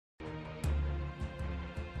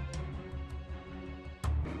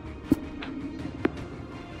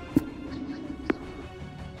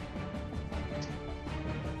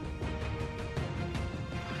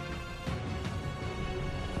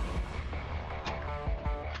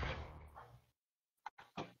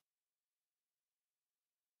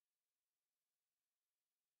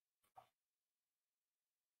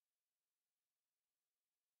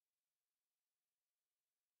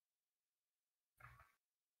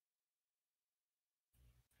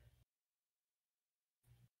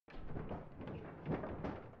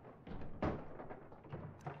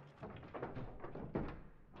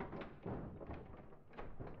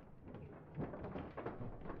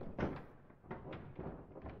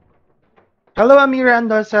Hello, Amira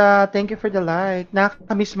Andosa. Thank you for the like.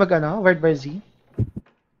 Nakakamiss Word by Z.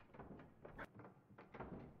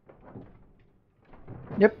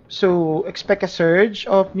 Yep, so expect a surge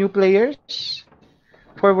of new players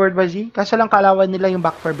for Word by Z. Kaso lang kalawan nila yung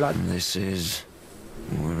Back 4 Blood.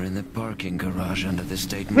 We're in the parking garage under the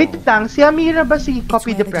state mall. Wait lang, si Amira ba si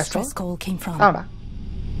Copy Depresso? Tama ba?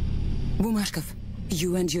 Bumashkov,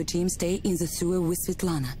 you and your team stay in the sewer with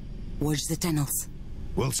Svetlana. Watch the tunnels.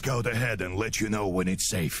 We'll scout ahead and let you know when it's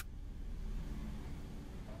safe.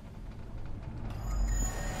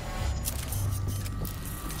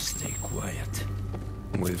 Stay quiet.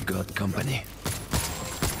 We've got company.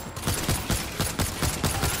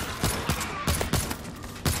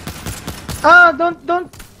 Ah, don't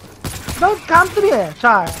come to me,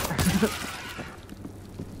 Char.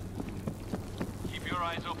 Keep your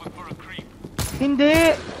eyes open for a creep.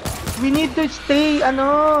 Hindi. We need to stay,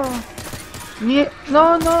 No. We have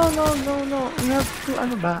to,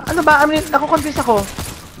 ano ba? I mean, naku-confuse ako.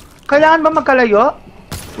 Kailangan ba magkalayo?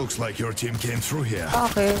 Looks like your team came through here.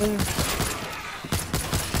 Okay.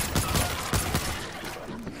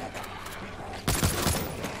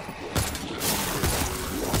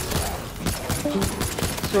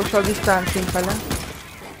 Social distancing pala.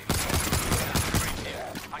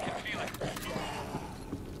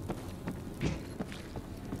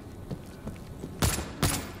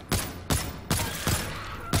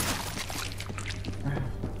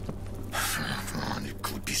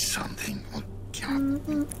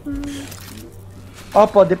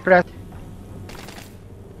 Opo, depressed.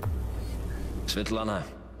 Svetlana,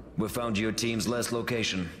 we found your team's last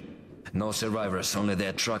location. No survivors, only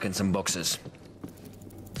their truck and some boxes.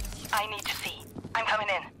 I need to see. I'm coming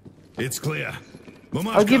in. It's clear.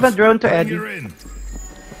 I'll give a drone to Eddie. We're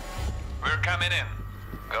coming in.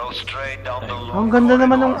 Go straight down the long Ang ganda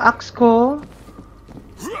naman ng axe ko.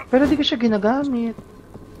 Pero di ko siya ginagamit.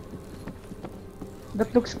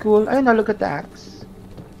 That looks cool. Ayun na, look at the axe.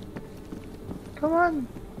 Come on.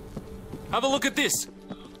 Have a look at this.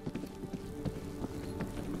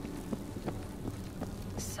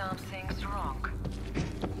 Something's wrong.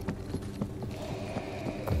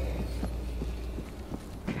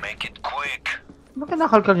 Make it quick. Bakit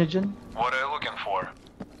nakalkal niyo dyan? What are you looking for?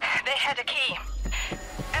 They had a key.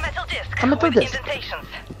 A metal disc A metal with disc? indentations.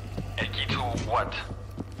 A key to what?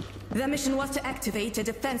 The mission was to activate a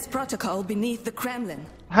defense protocol beneath the Kremlin.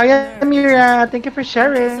 Hi, Amira. Thank you for In case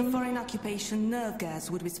sharing. of foreign occupation, nerve gas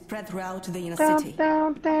would be spread throughout the inner Down, city.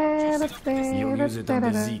 down, down, You'll use it on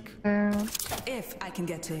the Zeke. If I can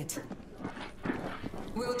get to it.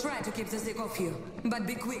 We'll try to keep the Zeke off you, but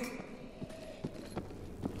be quick.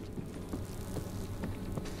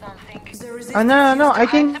 No. I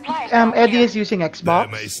think Eddie is using There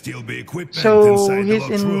Xbox, may still be equipment so inside the he's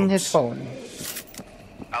locked in rooms. his phone.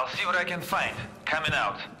 I'll see what I can find. Coming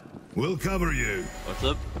out. We'll cover you. What's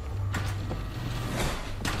up?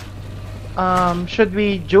 Should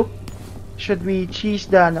we juke? Should we cheese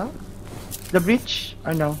the breach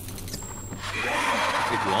or no?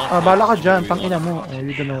 Bala ka dyan, pang ina mo. Oh,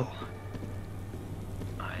 you don't know.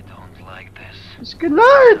 I don't like this. Diyos ko,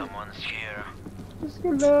 Lord! Someone's here. Diyos ko,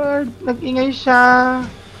 Lord! Nag-ingay siya.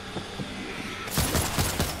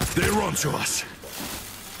 They're on to us.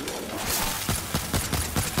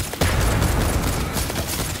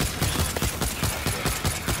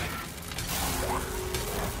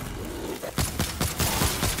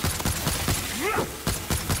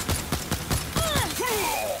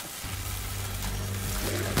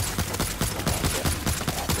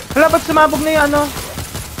 Hala, ba't sumabog na yung ano?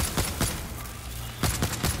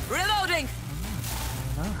 Reloading!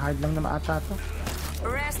 Hard lang na maata to.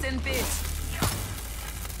 Rest in peace.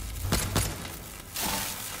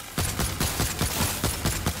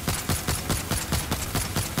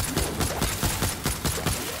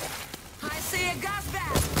 I see a gas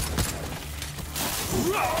bag.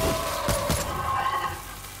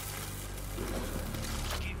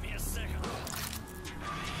 Give me a second.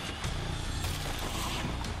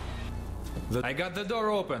 I got the door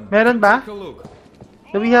open. Meron ba? Take a look.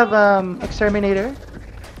 Do we have exterminator?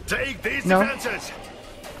 Take these No. defenses.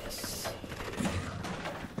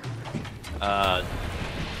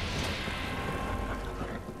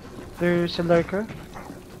 There's a lurker.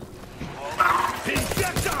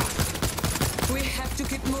 Injector! We have to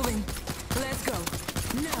keep moving. Let's go.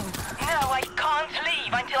 No. No, I can't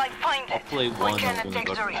leave until I find it. play one We cannot and take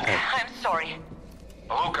then the go risk. ahead. I'm sorry.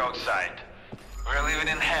 Look outside. We're living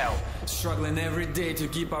in hell. Struggling every day to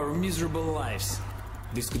keep our miserable lives.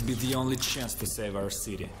 This could be the only chance to save our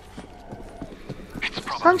city.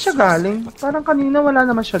 Saan siya galing? Parang kanina wala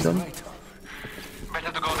naman siya doon.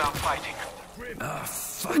 Better to go down fighting.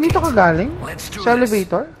 Fuck Dito it. ka galing? Let's do Sa this.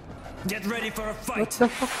 elevator? Get ready for a What fight. the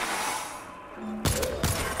fuck?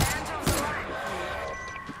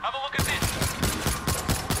 Have a look at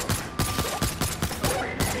this.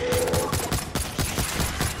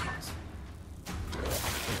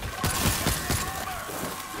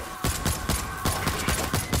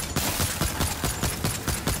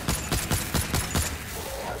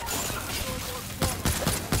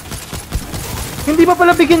 Hindi ba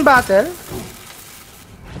pala begin battle?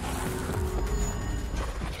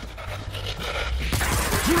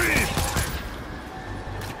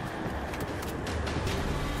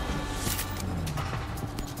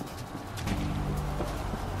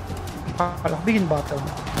 Akala ko begin battle.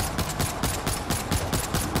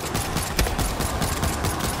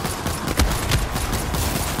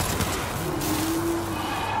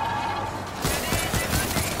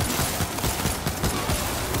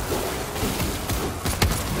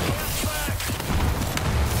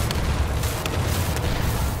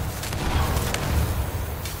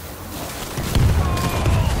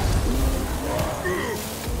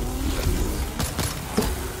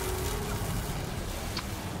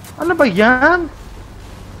 Ano ba yan?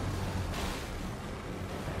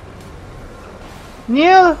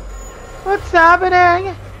 Neil! What's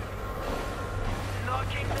happening?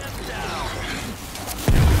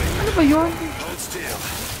 Ano ba yun? Hold still.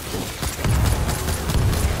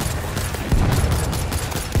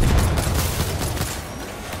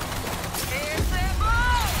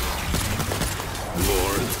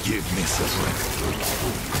 Lord, give me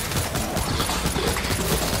strength.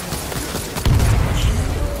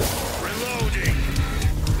 Reloading.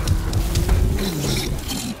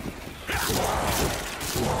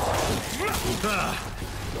 Ah,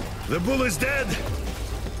 the bull is dead.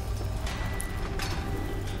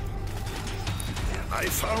 I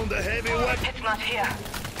found a heavy weapon. It's not here.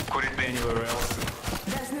 Could it be anywhere else?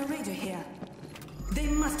 There's no radar here. They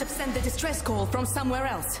must have sent the distress call from somewhere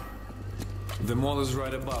else. The mall is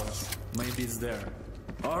right above us. Maybe it's there.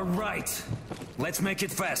 All right. Let's make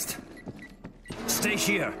it fast. Stay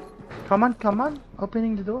here. Come on, come on.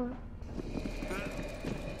 Opening the door.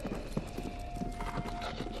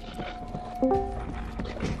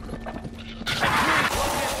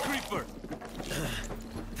 Creeper!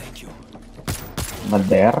 Thank you.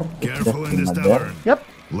 Mother? Careful in this Mother? tavern. Yep.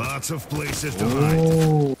 Lots of places to hide.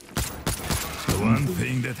 Oh. The one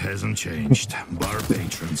thing that hasn't changed. Bar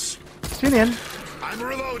patrons. Sino yan? I'm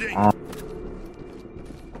reloading.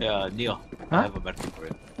 Yeah, Neo. Huh? I have a battle for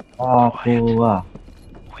it. Kuha.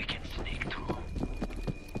 We can sneak through.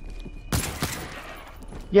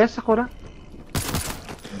 Yes, Sakura.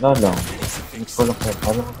 Wala lang. Ko lang kaya.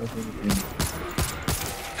 Paano ko kasi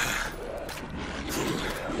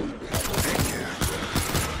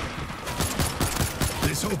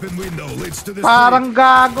This open window leads to the Parang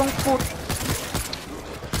gagong put. street.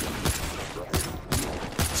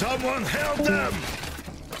 Someone help them!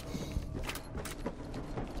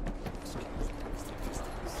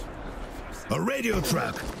 A radio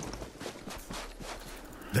track.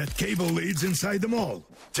 That cable leads inside the mall.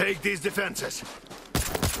 Take these defenses.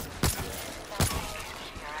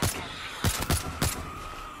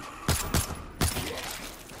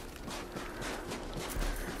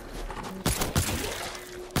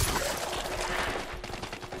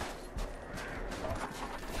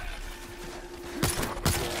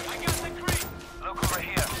 Look over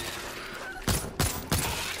here.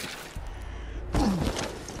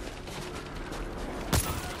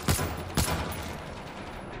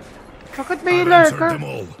 Bakit may I've lurker? answered them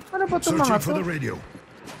all. Ano ba itong Searching mga for to? the radio.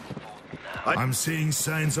 I'm seeing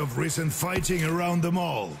signs of recent fighting around the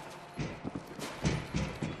mall.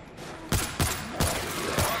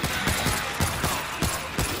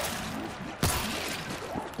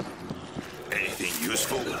 Anything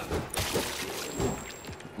useful?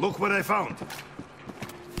 Look what I found.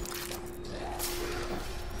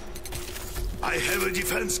 I have a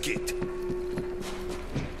defense kit.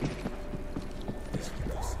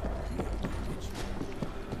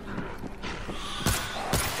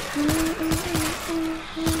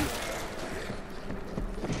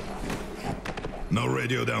 No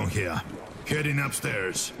radio down here. Heading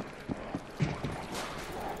upstairs.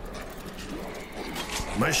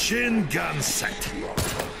 Machine gun set.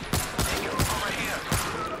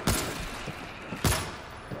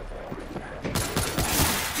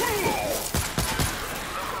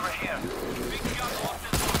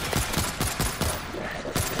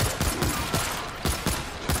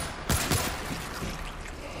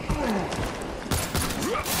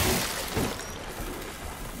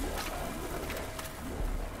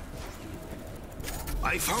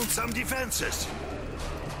 I found some defenses.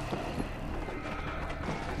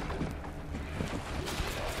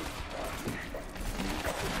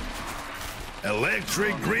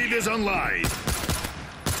 Electric grid is online.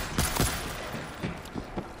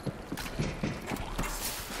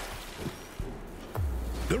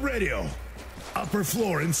 The radio. Upper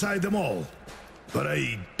floor inside the mall. But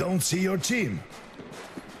I don't see your team.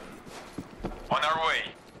 On our way.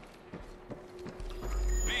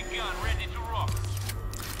 Big gun ready to rock.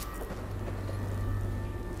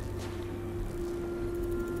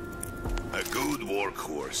 A good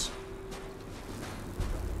workhorse.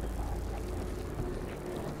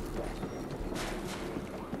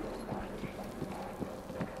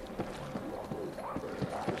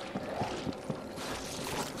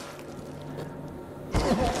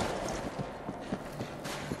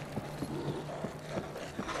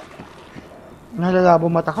 Nalalabo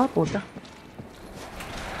mata ka, puta.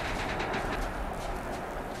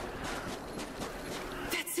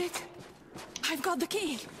 That's it. I've got the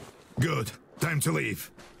key. Good. Time to leave.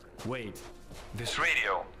 Wait. This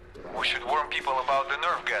radio. We should warn people about the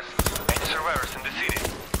nerve gas. Any survivors in the city.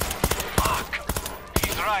 Fuck.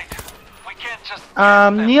 He's right. We can't just...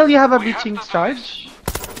 Neil, you have a We have breaching to do charge.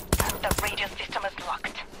 The radio system is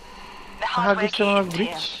locked. The Baka hardware gusto key mo is here.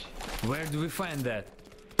 mag-breach. Where do we find that?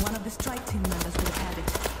 One of the strike team members would have had it.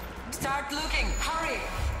 Start looking. Hurry.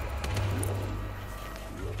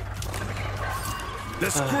 The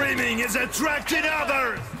screaming is attracting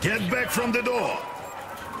others! Get back from the door!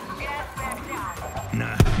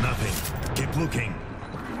 Nah, nothing. Keep looking.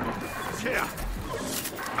 Here.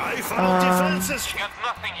 I found defenses. Got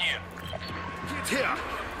nothing here. Get here.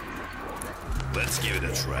 Let's give it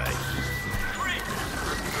a try.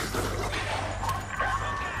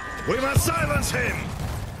 We must silence him!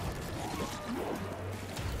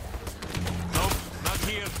 Nope, not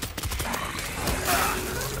here.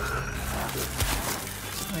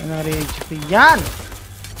 Ay, na-HP yan!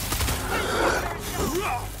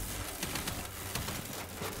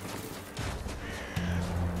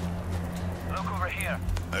 Look over here.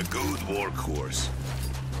 A good workhorse.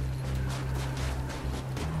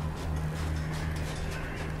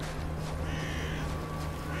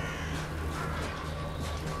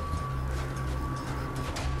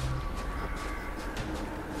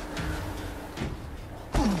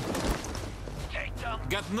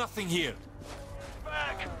 Got nothing here.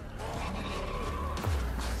 Back.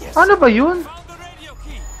 Ano ba yun? Found the radio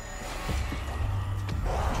key.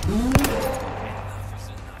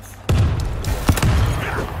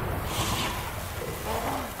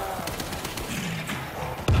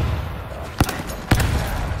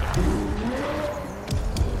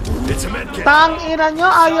 It's a medkit. Tangina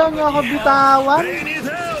nyo, ayaw nyo ako bitawan. They need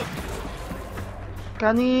help!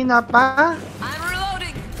 Kanina pa. I'm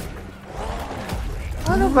reloading.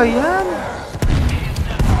 Ano ba yan?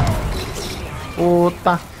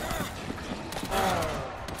 Puta.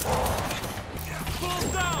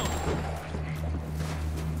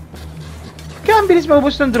 Kaya ang bilis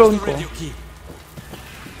maubos ng drone ko. Radio key.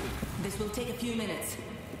 This will take a few minutes.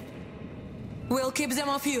 We'll keep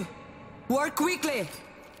them off you. Work quickly.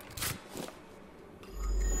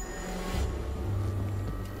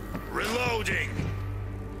 Reloading!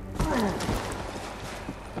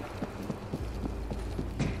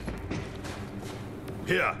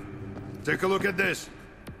 Here, take a look at this.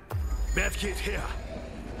 Medkit here.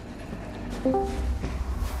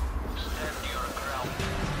 Stand your ground.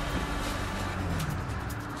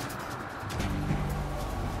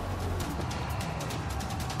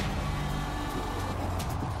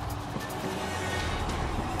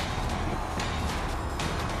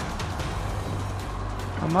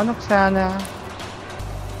 Manok sana.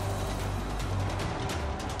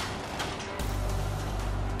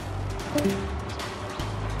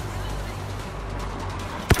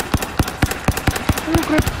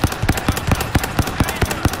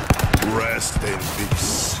 Rest in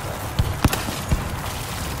peace.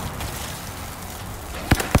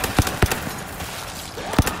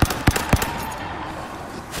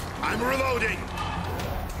 I'm reloading.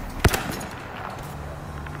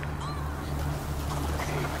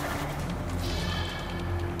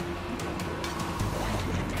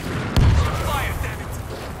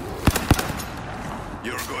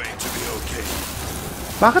 You're going to be okay.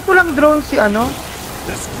 Bakit walang drone si ano?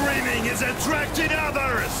 The screaming is attracting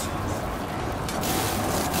others!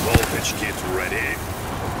 Voltage kit ready.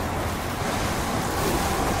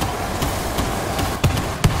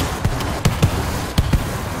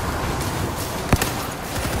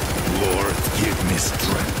 Lord, give me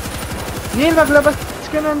strength. Neil, maglabas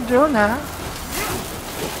ka ng drone, ha?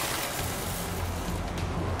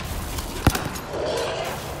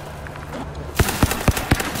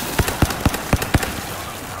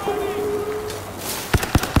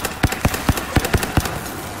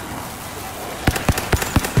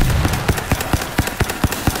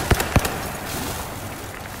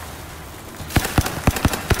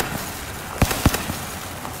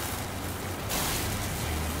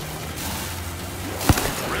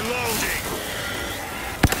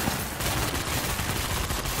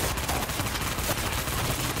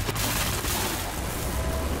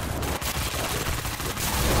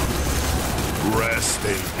 Rest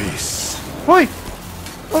in peace. Hoy!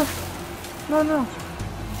 Oh! No, no.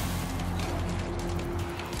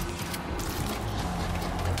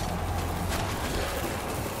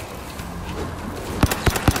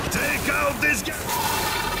 Take out this guy!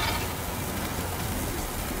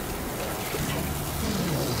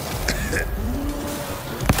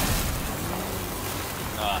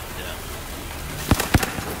 Ah, yeah.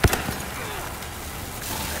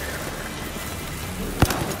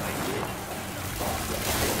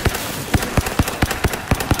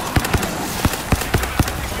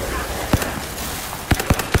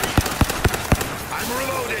 I'm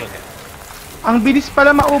reloading. Ang bilis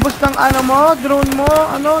pala maubos ng ano mo, drone mo,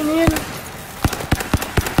 ano, Neil?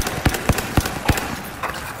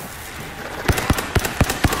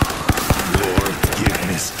 Lord, give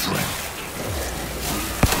me strength.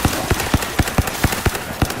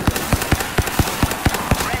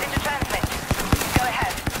 Ready to transmit. Go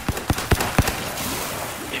ahead.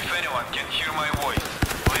 If anyone can hear my voice,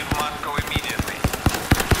 leave Moscow immediately.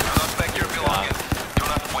 Do not pack your belongings. Do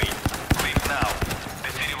not wait. Leave now.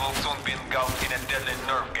 The city will soon be engulfed in a deadly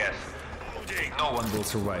nerve gas. No one One will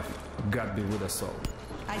survive. God be with us all.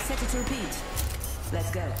 I set it to repeat. Let's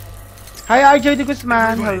go. Hi, RJ de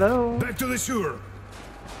Guzman. Everybody, Hello. back to the sewer.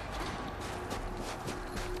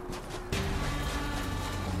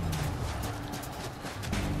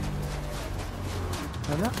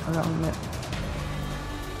 Wala akong net.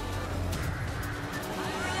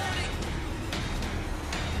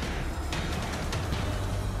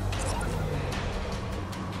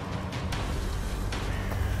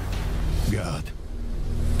 God,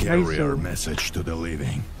 carry Nice, our sir. message to the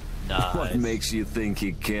living. What makes you think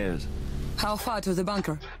he cares? How far to the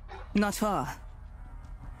bunker? Not far.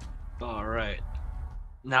 All right.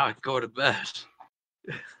 Now I can go to bed.